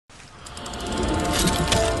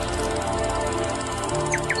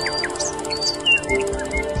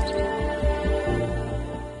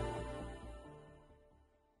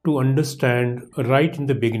to understand right in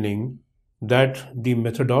the beginning that the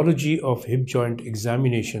methodology of hip joint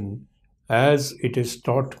examination, as it is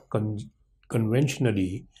taught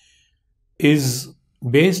conventionally, is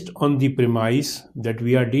based on the premise that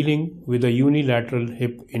we are dealing with a unilateral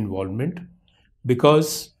hip involvement,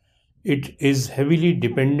 because it is heavily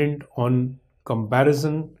dependent on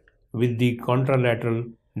comparison with the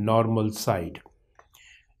contralateral normal side.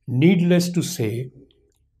 Needless to say,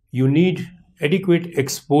 you need adequate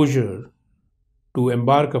exposure to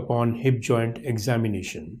embark upon hip joint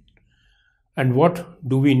examination. And what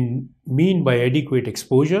do we mean by adequate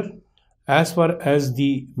exposure? As far as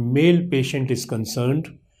the male patient is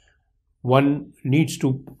concerned, one needs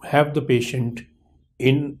to have the patient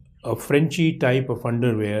in a Frenchy type of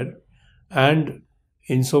underwear, and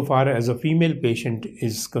insofar as a female patient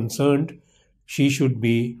is concerned, she should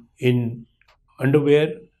be in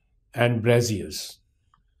underwear and brassiers.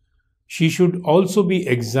 She should also be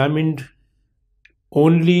examined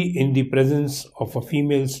only in the presence of a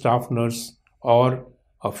female staff nurse or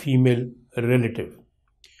a female relative.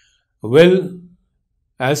 Well,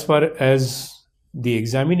 as far as the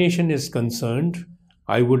examination is concerned,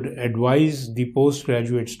 I would advise the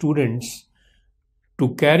postgraduate students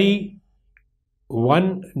to carry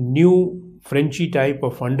one new Frenchy type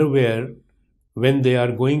of underwear when they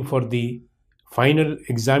are going for the final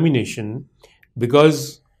examination,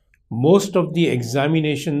 because most of the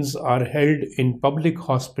examinations are held in public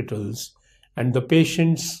hospitals and the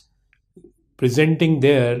patients presenting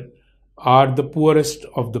there are the poorest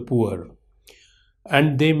of the poor,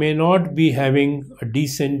 and they may not be having a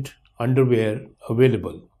decent underwear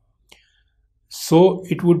available. So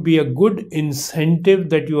it would be a good incentive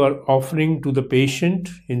that you are offering to the patient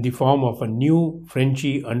in the form of a new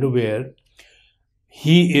Frenchy underwear.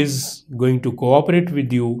 He is going to cooperate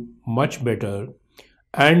with you much better,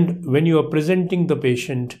 and when you are presenting the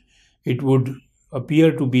patient, it would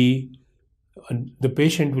appear to be the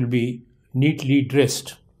patient will be neatly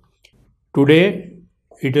dressed. Today,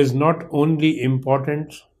 it is not only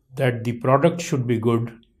important that the product should be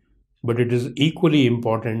good, but it is equally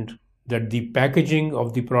important that the packaging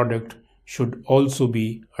of the product should also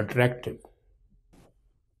be attractive.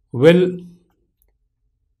 Well,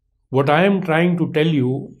 what I am trying to tell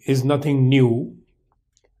you is nothing new,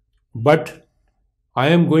 but I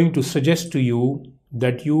am going to suggest to you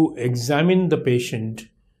that you examine the patient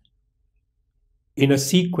in a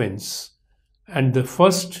sequence, and the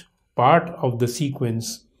first part of the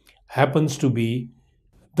sequence happens to be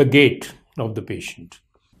the gait of the patient.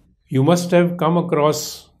 You must have come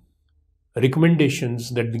across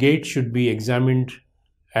recommendations that the gait should be examined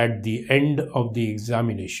at the end of the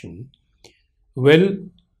examination. Well,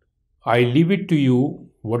 I leave it to you,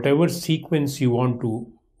 whatever sequence you want to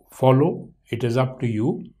follow, it is up to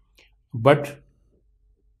you. But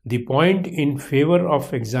the point in favor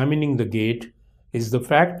of examining the gait is the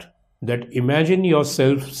fact that imagine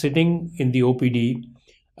yourself sitting in the OPD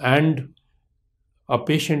and a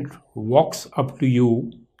patient walks up to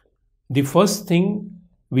you. The first thing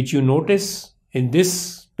which you notice in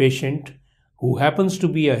this patient, who happens to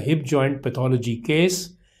be a hip joint pathology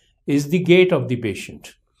case, is the gait of the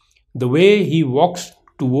patient. The way he walks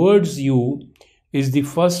towards you is the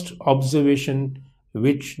first observation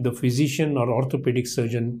which the physician or orthopedic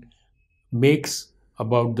surgeon makes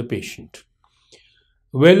about the patient.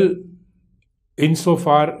 Well,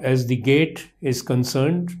 insofar as the gait is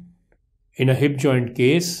concerned, in a hip joint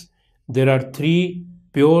case, there are three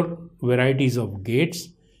pure varieties of gaits: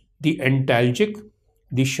 the antalgic,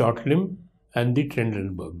 the short limb, and the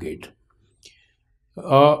Trendelenburg gait.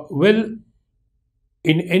 Well,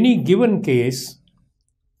 in any given case,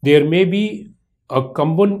 there may be a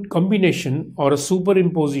combination or a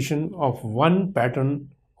superimposition of one pattern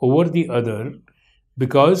over the other,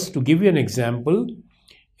 because, to give you an example,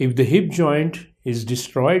 if the hip joint is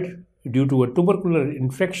destroyed due to a tubercular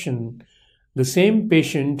infection, the same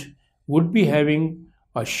patient would be having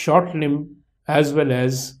a short limb as well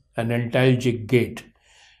as an antalgic gait.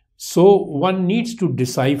 So one needs to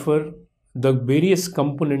decipher the various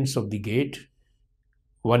components of the gait.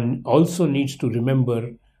 One also needs to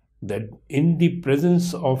remember that in the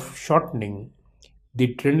presence of shortening,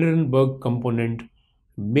 the Trendelenburg component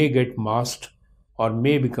may get masked or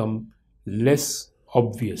may become less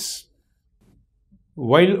obvious.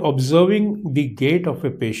 While observing the gait of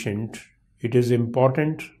a patient, it is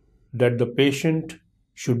important that the patient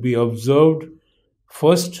should be observed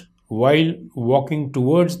first while walking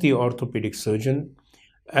towards the orthopedic surgeon,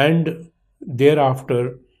 and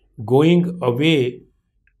thereafter going away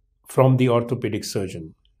from the orthopedic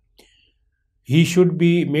surgeon. He should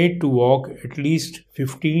be made to walk at least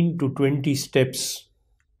 15 to 20 steps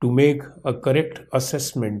to make a correct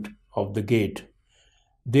assessment of the gait.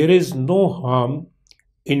 There is no harm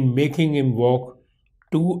in making him walk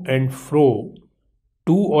to and fro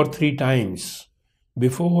 2 or 3 times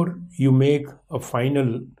before you make a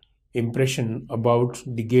final impression about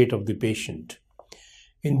the gait of the patient.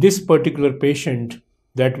 In this particular patient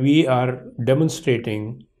that we are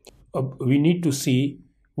demonstrating, we need to see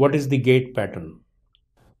what is the gait pattern.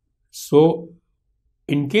 So,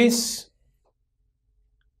 in case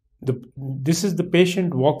this is the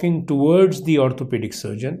patient walking towards the orthopedic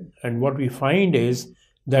surgeon, and what we find is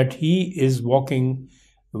that he is walking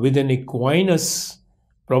with an equinus,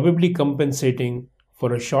 probably compensating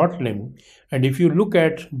for a short limb. And if you look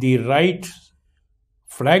at the right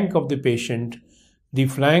flank of the patient, the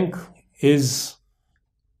flank is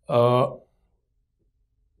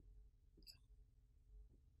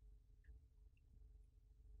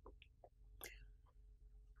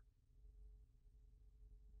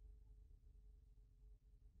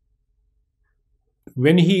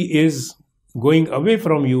when he is going away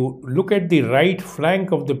from you, look at the right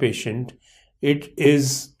flank of the patient. It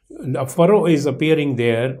is a furrow is appearing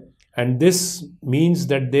there, and this means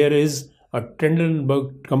that there is a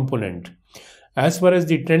Trendelenburg component. As far as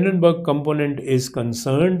the Trendelenburg component is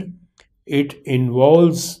concerned, it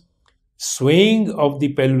involves swaying of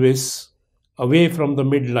the pelvis away from the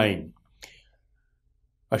midline.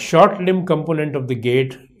 A short limb component of the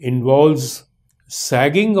gait involves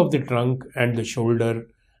sagging of the trunk and the shoulder,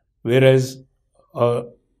 whereas a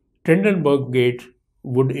Trendelenburg gait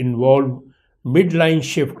would involve midline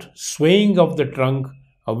shift, swaying of the trunk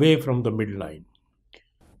away from the midline.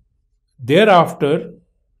 Thereafter,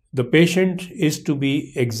 the patient is to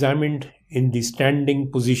be examined in the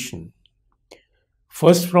standing position,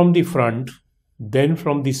 first from the front, then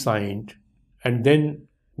from the side, and then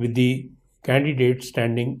with the candidate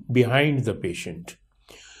standing behind the patient.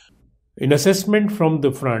 In assessment from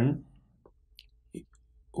the front,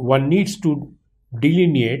 one needs to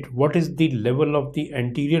delineate what is the level of the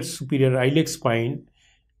anterior superior iliac spine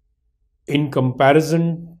in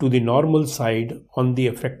comparison to the normal side on the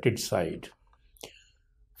affected side.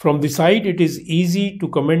 From the side, it is easy to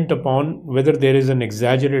comment upon whether there is an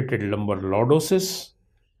exaggerated lumbar lordosis.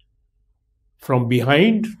 From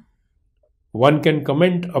behind, one can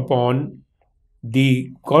comment upon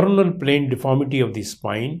the coronal plane deformity of the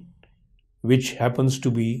spine, which happens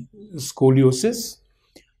to be scoliosis.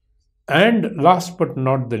 And last but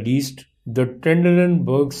not the least, the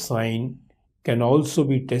Trendelenburg sign can also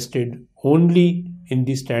be tested only in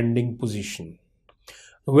the standing position.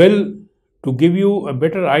 Well, to give you a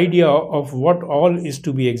better idea of what all is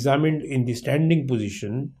to be examined in the standing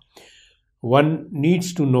position, one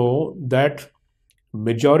needs to know that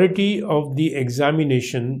majority of the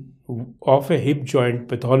examination of a hip joint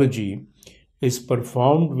pathology is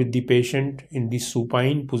performed with the patient in the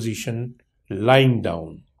supine position, lying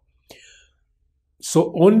down.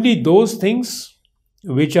 So only those things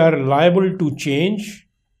which are liable to change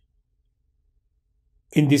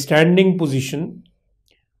in the standing position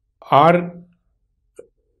are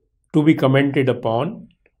to be commented upon.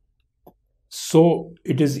 So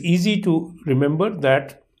it is easy to remember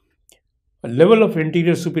that a level of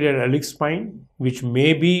anterior superior iliac spine which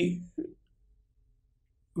may be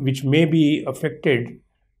affected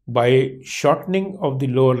by shortening of the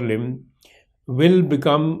lower limb will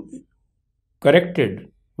become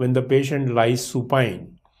corrected when the patient lies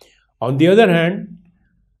supine. On the other hand,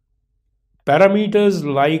 parameters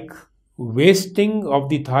like wasting of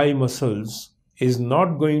the thigh muscles is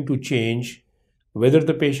not going to change whether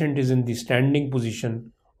the patient is in the standing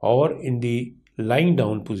position or in the lying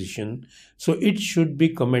down position. So it should be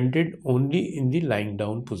commented only in the lying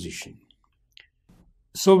down position.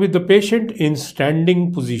 So with the patient in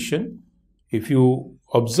standing position, if you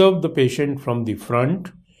observe the patient from the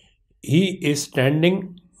front, he is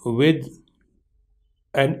standing with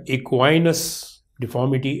an equinus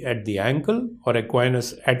deformity at the ankle or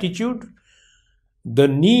equinus attitude. The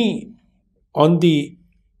knee on the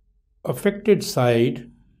affected side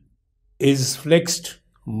is flexed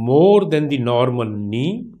more than the normal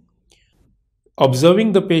knee.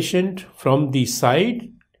 Observing the patient from the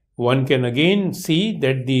side, one can again see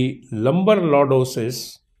that the lumbar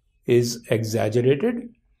lordosis is exaggerated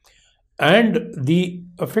and the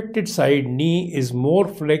affected side knee is more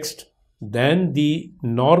flexed than the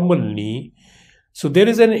normal knee. So there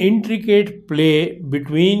is an intricate play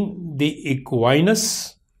between the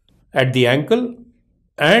equinus at the ankle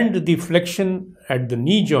and the flexion at the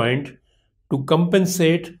knee joint to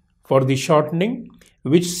compensate for the shortening,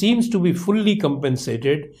 which seems to be fully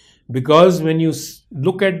compensated because when you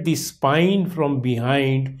look at the spine from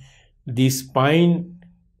behind, the spine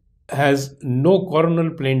has no coronal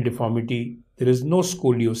plane deformity, there is no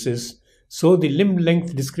scoliosis, so the limb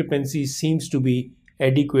length discrepancy seems to be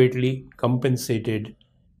adequately compensated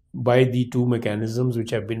by the two mechanisms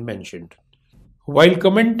which have been mentioned. While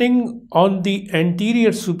commenting on the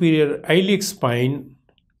anterior superior iliac spine,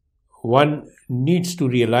 one needs to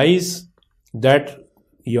realize that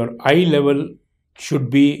your eye level should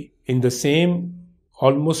be in the same,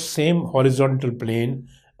 almost same horizontal plane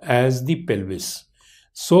as the pelvis.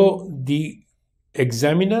 So the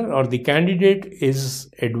examiner or the candidate is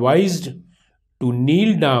advised to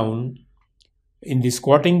kneel down in the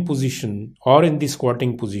squatting position or in the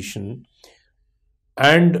squatting position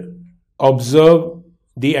and observe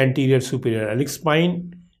the anterior superior iliac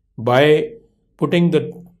spine by putting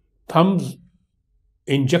the thumbs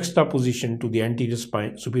in juxtaposition to the anterior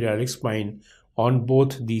spine, superior iliac spine on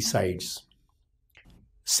both the sides.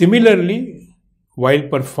 Similarly, while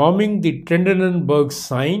performing the Trendelenburg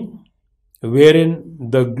sign, wherein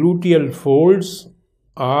the gluteal folds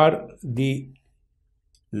are the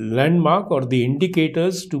landmark or the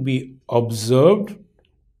indicators to be observed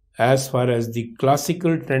as far as the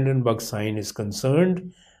classical Trendelenburg sign is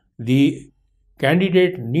concerned, the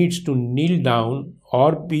candidate needs to kneel down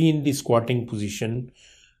or be in the squatting position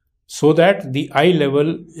so that the eye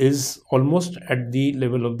level is almost at the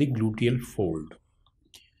level of the gluteal fold.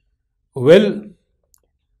 Well,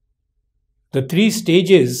 the three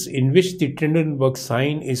stages in which the Trendelenburg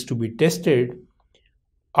sign is to be tested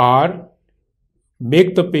are: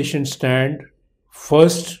 make the patient stand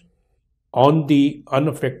first on the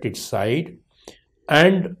unaffected side,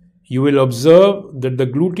 and you will observe that the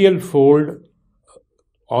gluteal fold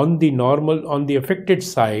on the affected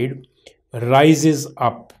side rises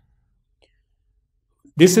up.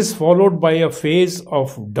 This is followed by a phase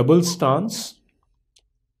of double stance,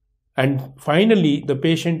 and finally the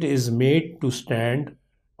patient is made to stand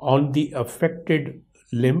on the affected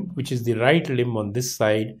limb, which is the right limb on this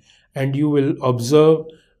side, and you will observe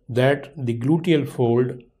that the gluteal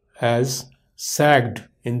fold has sagged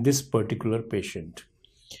in this particular patient,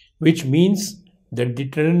 which means that the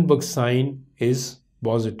Trendelenburg sign is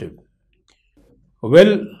positive.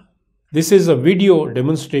 Well, this is a video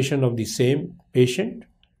demonstration of the same patient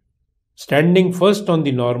standing first on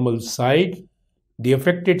the normal side, the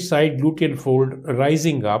affected side gluteal fold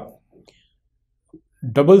rising up,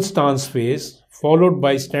 double stance phase, followed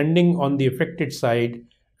by standing on the affected side,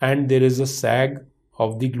 and there is a sag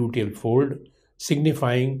of the gluteal fold,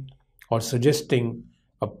 signifying or suggesting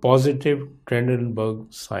a positive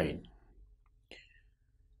Trendelenburg sign.